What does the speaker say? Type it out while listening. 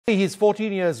He's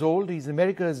 14 years old. He's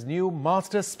America's new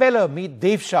master speller. Meet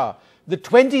Dev Shah, the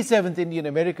 27th Indian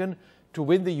American to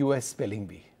win the US Spelling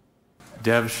Bee.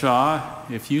 Dev Shah,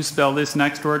 if you spell this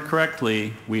next word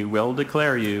correctly, we will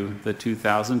declare you the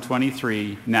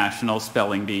 2023 National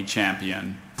Spelling Bee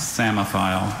champion.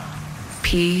 Psammophile.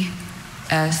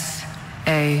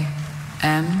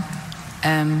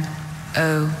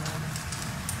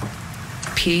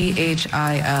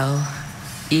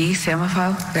 P-S-A-M-M-O-P-H-I-L-E,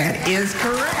 Psammophile? That is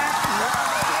correct.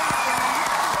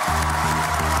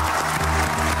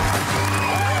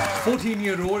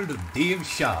 14-year-old Dev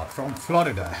Shah from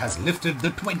Florida has lifted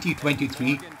the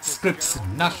 2023 Scripps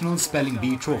National Spelling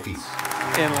Bee trophy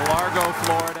in Largo,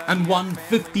 Florida, and won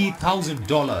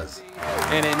 $50,000.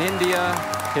 And in India,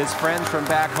 his friends from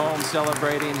back home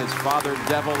celebrating his father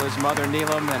Devil, his mother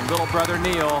Neelam, and little brother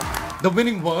Neil. The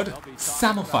winning word,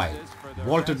 Psammophile,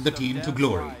 vaulted the team to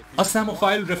glory. A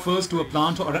Psammophile refers to a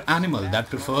plant or animal that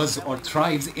prefers or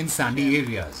thrives in sandy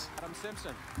areas.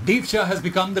 Dev Shah has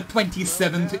become the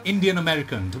 27th Indian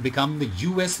American to become the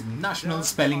US National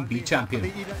Spelling Bee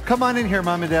champion. Come on in here,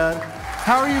 Mom and Dad.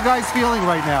 How are you guys feeling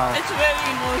right now? It's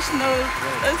very emotional.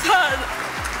 It's hard.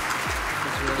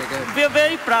 It's really good. We're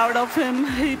very proud of him.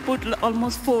 He put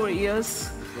almost 4 years.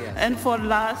 Yes. And for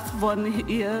last 1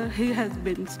 year, he has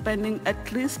been spending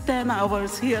at least 10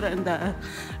 hours here and there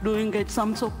doing it. So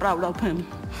I'm so proud of him.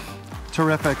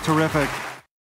 Terrific, terrific.